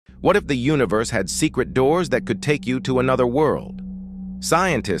What if the universe had secret doors that could take you to another world?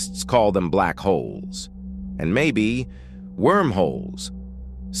 Scientists call them black holes. And maybe wormholes.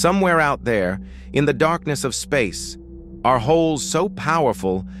 Somewhere out there, in the darkness of space, are holes so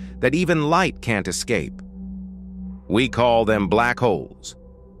powerful that even light can't escape. We call them black holes.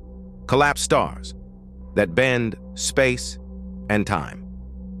 Collapsed stars that bend space and time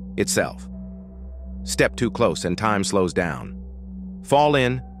itself. Step too close and time slows down. Fall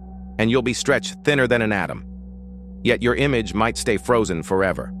in, and you'll be stretched thinner than an atom. Yet your image might stay frozen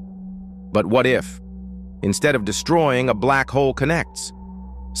forever. But what if, instead of destroying, a black hole connects?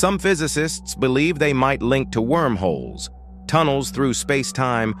 Some physicists believe they might link to wormholes, tunnels through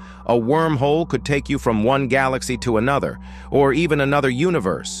space-time. A wormhole could take you from one galaxy to another, or even another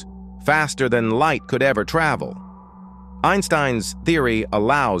universe, faster than light could ever travel. Einstein's theory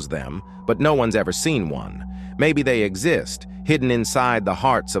allows them, but no one's ever seen one. Maybe they exist, hidden inside the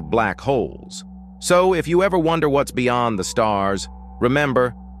hearts of black holes. So if you ever wonder what's beyond the stars,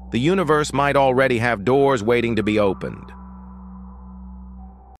 remember, the universe might already have doors waiting to be opened.